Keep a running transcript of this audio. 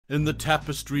In the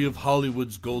tapestry of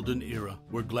Hollywood's golden era,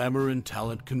 where glamour and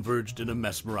talent converged in a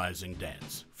mesmerizing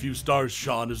dance, few stars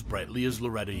shone as brightly as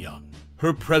Loretta Young.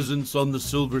 Her presence on the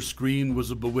silver screen was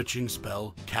a bewitching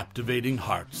spell, captivating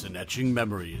hearts and etching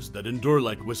memories that endure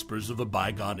like whispers of a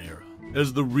bygone era.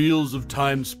 As the reels of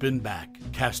time spin back,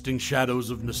 casting shadows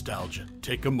of nostalgia,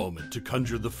 take a moment to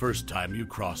conjure the first time you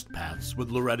crossed paths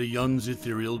with Loretta Young's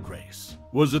ethereal grace.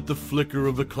 Was it the flicker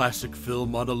of a classic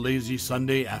film on a lazy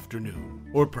Sunday afternoon?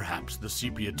 Or perhaps the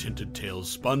sepia-tinted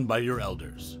tales spun by your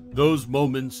elders? Those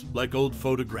moments, like old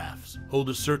photographs, hold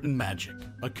a certain magic,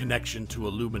 a connection to a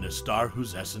luminous star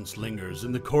whose essence lingers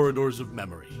in the corridors of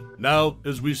memory. Now,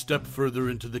 as we step further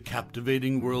into the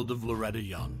captivating world of Loretta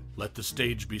Young, let the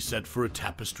stage be set for a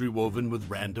tapestry woven with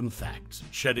random facts,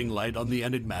 shedding light on the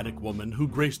enigmatic woman who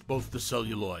graced both the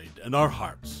celluloid and our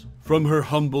hearts. From her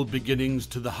humble beginnings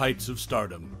to the heights of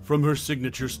stardom, from her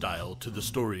signature style to the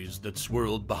stories that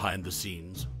swirled behind the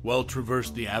scenes, we'll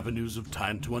traverse the avenues of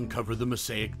time to uncover the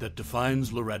mosaic that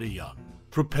defines Loretta Young.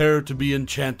 Prepare to be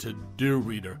enchanted, dear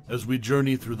reader, as we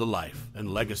journey through the life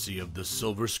and legacy of this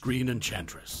silver screen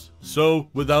enchantress. So,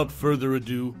 without further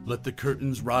ado, let the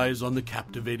curtains rise on the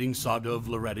captivating saga of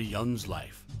Loretta Young's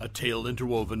life, a tale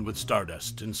interwoven with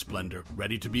stardust and splendor,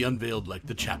 ready to be unveiled like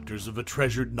the chapters of a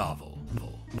treasured novel.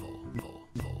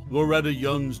 Loretta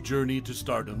Young's journey to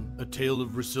stardom, a tale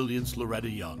of resilience. Loretta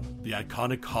Young, the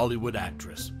iconic Hollywood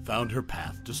actress, found her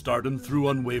path to stardom through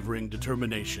unwavering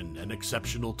determination and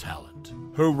exceptional talent.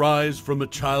 Her rise from a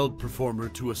child performer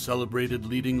to a celebrated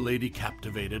leading lady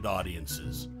captivated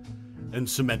audiences and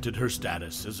cemented her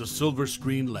status as a silver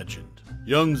screen legend.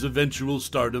 Young's eventual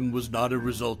stardom was not a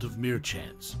result of mere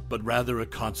chance, but rather a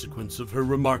consequence of her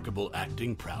remarkable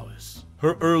acting prowess.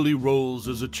 Her early roles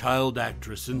as a child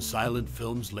actress in silent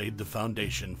films laid the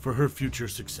foundation for her future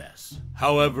success.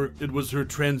 However, it was her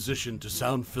transition to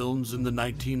sound films in the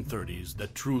 1930s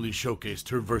that truly showcased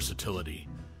her versatility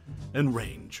and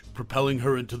range, propelling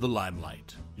her into the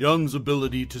limelight. Young's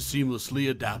ability to seamlessly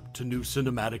adapt to new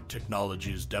cinematic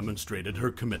technologies demonstrated her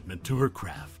commitment to her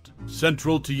craft.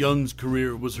 Central to Young's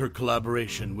career was her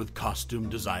collaboration with costume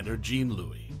designer Jean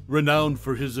Louis. Renowned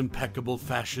for his impeccable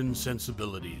fashion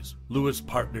sensibilities, Louis'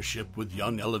 partnership with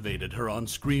Young elevated her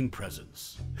on-screen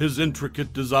presence. His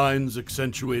intricate designs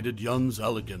accentuated Young's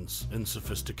elegance and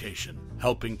sophistication,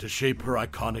 helping to shape her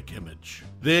iconic image.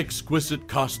 The exquisite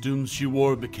costumes she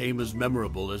wore became as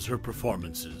memorable as her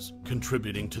performances,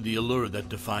 contributing to the allure that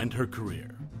defined her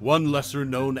career. One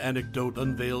lesser-known anecdote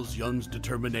unveils Young's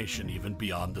determination even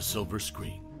beyond the silver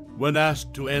screen. When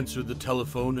asked to answer the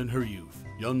telephone in her youth,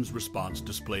 Young's response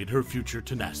displayed her future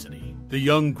tenacity. The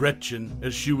young Gretchen,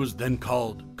 as she was then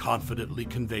called, confidently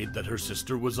conveyed that her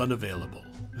sister was unavailable.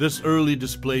 This early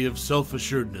display of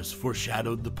self-assuredness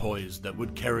foreshadowed the poise that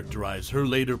would characterize her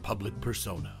later public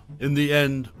persona. In the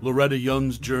end, Loretta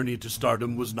Young's journey to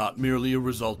stardom was not merely a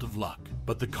result of luck,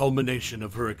 but the culmination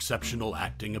of her exceptional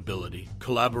acting ability,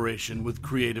 collaboration with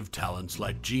creative talents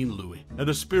like Jean Louis, and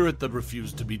a spirit that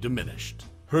refused to be diminished.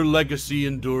 Her legacy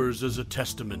endures as a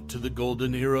testament to the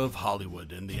golden era of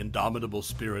Hollywood and the indomitable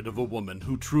spirit of a woman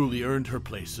who truly earned her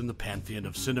place in the pantheon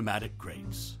of cinematic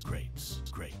greats.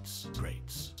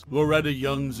 Loretta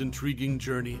Young's intriguing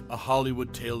journey, a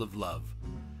Hollywood tale of love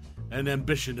and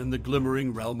ambition in the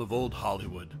glimmering realm of old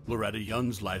Hollywood. Loretta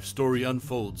Young's life story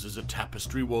unfolds as a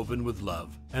tapestry woven with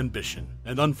love, ambition,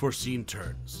 and unforeseen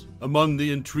turns. Among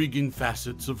the intriguing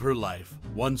facets of her life,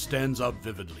 one stands out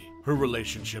vividly: her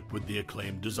relationship with the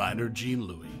acclaimed designer Jean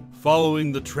Louis.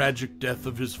 Following the tragic death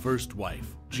of his first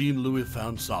wife, Jean Louis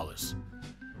found solace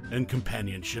and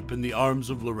companionship in the arms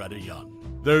of Loretta Young.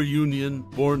 Their union,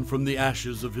 born from the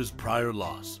ashes of his prior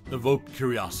loss, evoked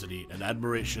curiosity and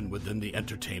admiration within the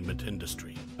entertainment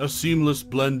industry. A seamless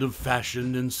blend of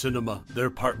fashion and cinema,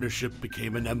 their partnership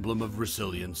became an emblem of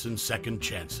resilience and second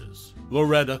chances.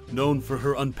 Loretta, known for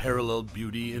her unparalleled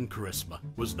beauty and charisma,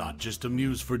 was not just a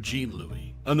muse for Jean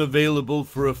Louis. Unavailable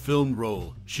for a film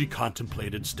role, she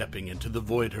contemplated stepping into the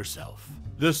void herself.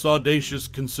 This audacious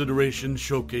consideration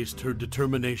showcased her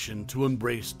determination to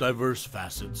embrace diverse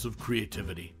facets of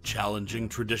creativity, challenging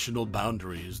traditional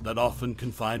boundaries that often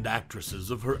confined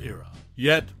actresses of her era.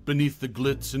 Yet, beneath the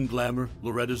glitz and glamour,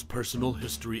 Loretta's personal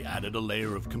history added a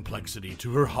layer of complexity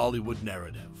to her Hollywood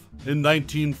narrative. In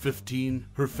 1915,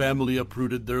 her family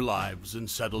uprooted their lives and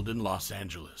settled in Los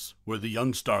Angeles, where the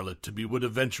young starlet-to-be would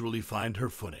eventually find her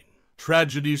footing.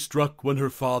 Tragedy struck when her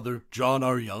father, John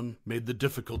R. Young, made the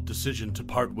difficult decision to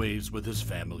part ways with his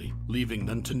family, leaving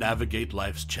them to navigate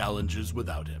life's challenges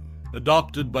without him.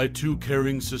 Adopted by two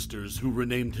caring sisters who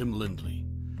renamed him Lindley,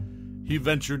 he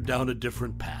ventured down a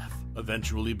different path,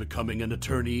 eventually becoming an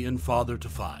attorney and father to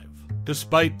five.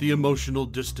 Despite the emotional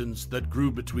distance that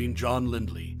grew between John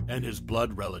Lindley and his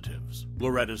blood relatives,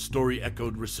 Loretta's story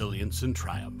echoed resilience and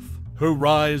triumph. Her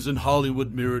rise in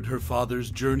Hollywood mirrored her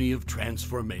father's journey of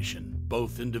transformation,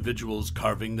 both individuals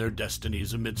carving their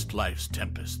destinies amidst life's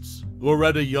tempests.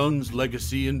 Loretta Young's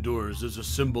legacy endures as a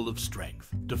symbol of strength,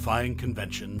 defying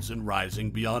conventions and rising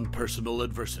beyond personal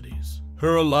adversities.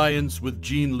 Her alliance with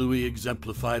Jean Louis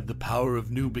exemplified the power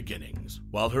of new beginnings,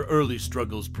 while her early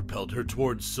struggles propelled her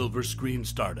towards silver screen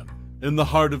stardom. In the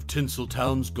heart of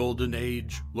Tinseltown's golden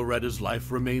age, Loretta's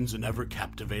life remains an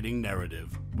ever-captivating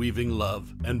narrative, weaving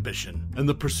love, ambition, and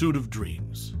the pursuit of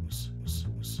dreams.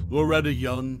 Loretta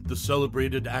Young, the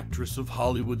celebrated actress of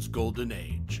Hollywood's golden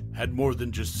age, had more than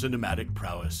just cinematic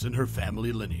prowess in her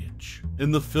family lineage.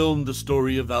 In the film The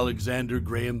Story of Alexander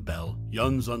Graham Bell,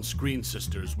 Young's on-screen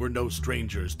sisters were no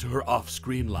strangers to her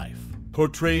off-screen life.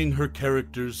 Portraying her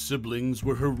character's siblings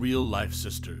were her real-life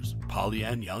sisters, Paula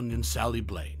Young and Sally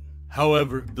Blaine.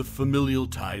 However, the familial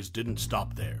ties didn't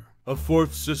stop there. A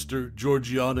fourth sister,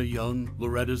 Georgiana Young,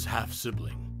 Loretta's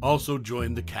half-sibling, also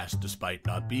joined the cast despite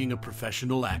not being a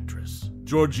professional actress.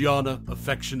 Georgiana,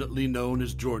 affectionately known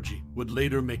as Georgie, would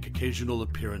later make occasional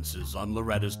appearances on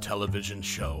Loretta's television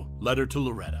show, Letter to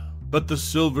Loretta. But the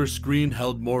silver screen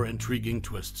held more intriguing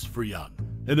twists for Young.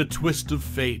 In a twist of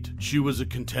fate, she was a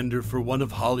contender for one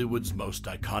of Hollywood's most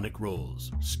iconic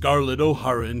roles, Scarlett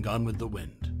O'Hara in Gone with the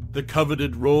Wind. The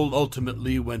coveted role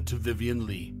ultimately went to Vivien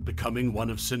Leigh, becoming one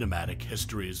of cinematic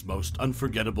history's most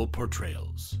unforgettable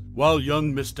portrayals. While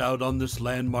Young missed out on this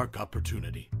landmark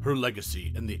opportunity, her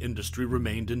legacy in the industry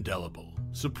remained indelible.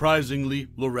 Surprisingly,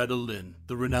 Loretta Lynn,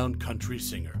 the renowned country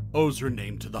singer, owes her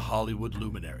name to the Hollywood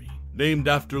luminary. Named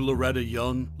after Loretta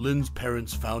Young, Lynn's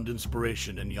parents found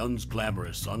inspiration in Young's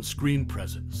glamorous on-screen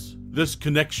presence. This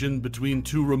connection between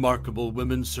two remarkable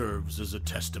women serves as a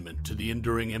testament to the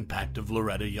enduring impact of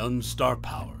Loretta Young's star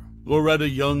power. Loretta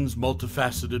Young's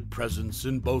multifaceted presence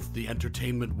in both the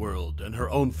entertainment world and her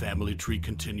own family tree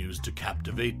continues to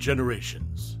captivate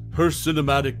generations. Her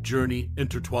cinematic journey,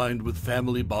 intertwined with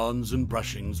family bonds and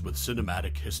brushings with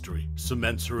cinematic history,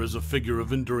 cements her as a figure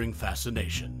of enduring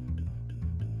fascination.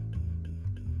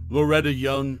 Loretta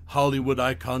Young, Hollywood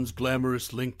icon's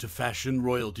glamorous link to fashion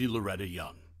royalty. Loretta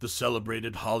Young, the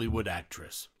celebrated Hollywood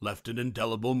actress, left an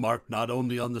indelible mark not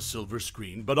only on the silver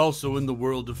screen but also in the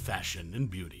world of fashion and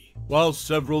beauty. While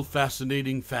several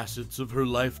fascinating facets of her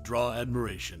life draw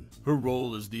admiration, her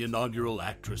role as the inaugural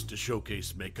actress to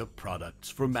showcase makeup products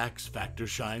for Max Factor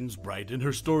shines bright in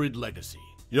her storied legacy.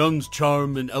 Young's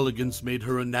charm and elegance made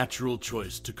her a natural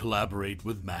choice to collaborate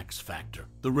with Max Factor,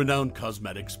 the renowned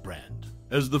cosmetics brand.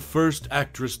 As the first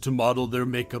actress to model their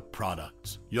makeup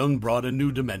products, Young brought a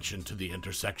new dimension to the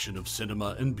intersection of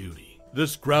cinema and beauty.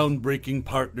 This groundbreaking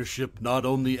partnership not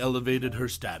only elevated her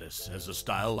status as a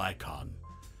style icon,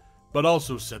 but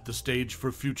also set the stage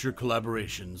for future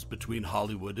collaborations between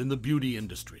Hollywood and the beauty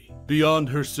industry. Beyond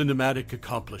her cinematic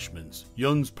accomplishments,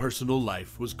 Young's personal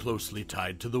life was closely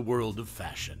tied to the world of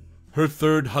fashion. Her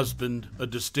third husband, a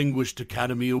distinguished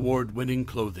Academy Award-winning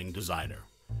clothing designer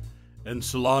and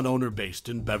salon owner based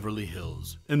in Beverly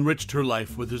Hills, enriched her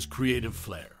life with his creative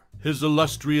flair. His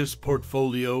illustrious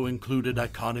portfolio included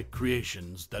iconic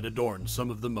creations that adorned some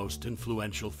of the most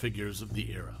influential figures of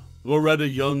the era. Loretta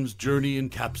Young's journey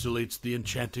encapsulates the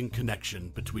enchanting connection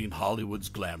between Hollywood's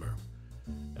glamour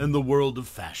and the world of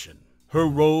fashion. Her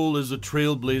role as a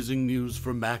trailblazing muse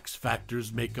for Max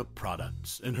Factor's makeup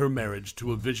products and her marriage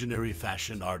to a visionary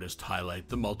fashion artist highlight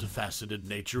the multifaceted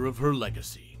nature of her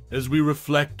legacy. As we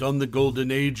reflect on the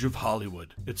golden age of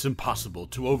Hollywood, it's impossible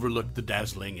to overlook the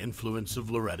dazzling influence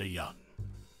of Loretta Young.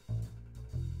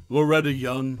 Loretta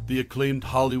Young, the acclaimed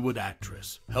Hollywood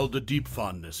actress, held a deep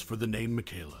fondness for the name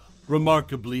Michaela.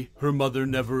 Remarkably, her mother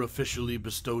never officially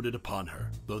bestowed it upon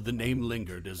her, though the name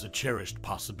lingered as a cherished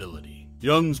possibility.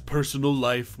 Young's personal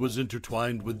life was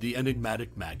intertwined with the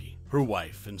enigmatic Maggie, her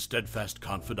wife and steadfast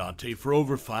confidante for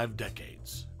over 5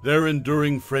 decades. Their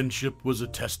enduring friendship was a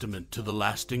testament to the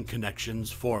lasting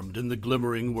connections formed in the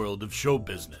glimmering world of show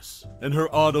business. In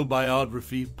her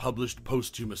autobiography, published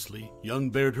posthumously, Young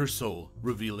bared her soul,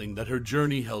 revealing that her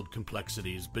journey held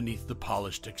complexities beneath the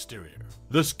polished exterior.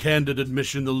 This candid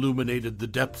admission illuminated the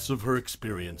depths of her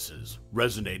experiences,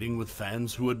 resonating with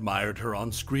fans who admired her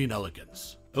on-screen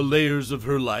elegance. The layers of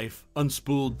her life,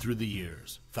 unspooled through the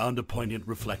years, found a poignant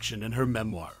reflection in her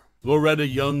memoir. Loretta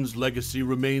Young's legacy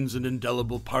remains an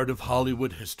indelible part of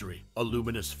Hollywood history, a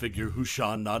luminous figure who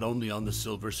shone not only on the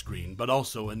silver screen but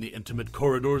also in the intimate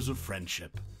corridors of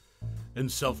friendship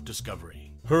and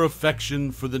self-discovery. Her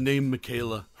affection for the name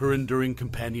Michaela, her enduring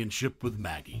companionship with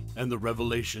Maggie, and the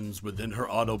revelations within her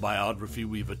autobiography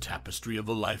weave a tapestry of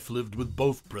a life lived with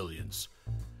both brilliance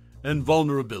and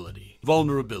vulnerability.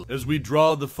 As we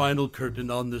draw the final curtain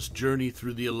on this journey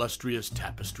through the illustrious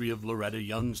tapestry of Loretta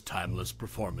Young's timeless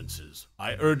performances,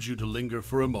 I urge you to linger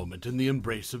for a moment in the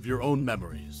embrace of your own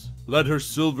memories. Let her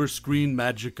silver screen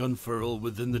magic unfurl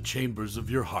within the chambers of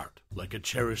your heart, like a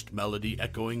cherished melody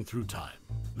echoing through time.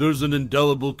 There's an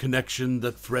indelible connection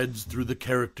that threads through the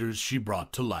characters she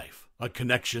brought to life. A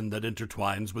connection that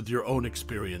intertwines with your own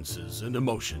experiences and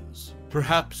emotions.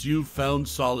 Perhaps you've found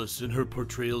solace in her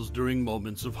portrayals during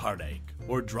moments of heartache,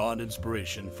 or drawn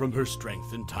inspiration from her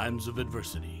strength in times of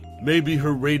adversity. Maybe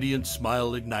her radiant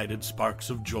smile ignited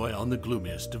sparks of joy on the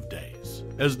gloomiest of days.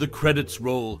 As the credits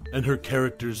roll and her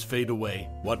characters fade away,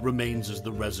 what remains is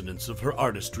the resonance of her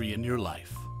artistry in your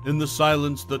life. In the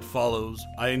silence that follows,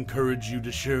 I encourage you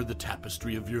to share the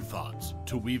tapestry of your thoughts,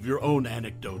 to weave your own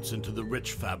anecdotes into the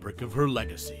rich fabric of her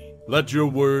legacy. Let your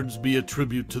words be a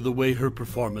tribute to the way her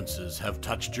performances have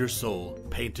touched your soul,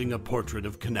 painting a portrait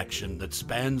of connection that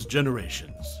spans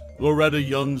generations. Loretta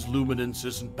Young's luminance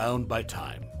isn't bound by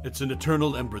time. It's an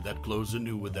eternal ember that glows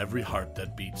anew with every heart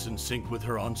that beats in sync with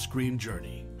her on-screen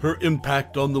journey. Her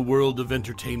impact on the world of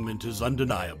entertainment is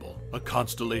undeniable, a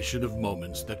constellation of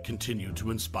moments that continue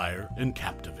to inspire and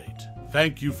captivate.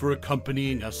 Thank you for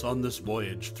accompanying us on this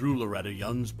voyage through Loretta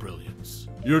Young's brilliance.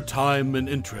 Your time and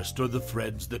interest are the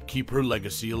threads that keep her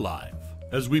legacy alive.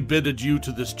 As we bid adieu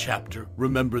to this chapter,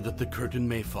 remember that the curtain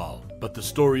may fall, but the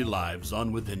story lives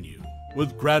on within you.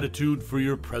 With gratitude for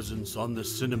your presence on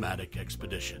this cinematic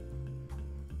expedition.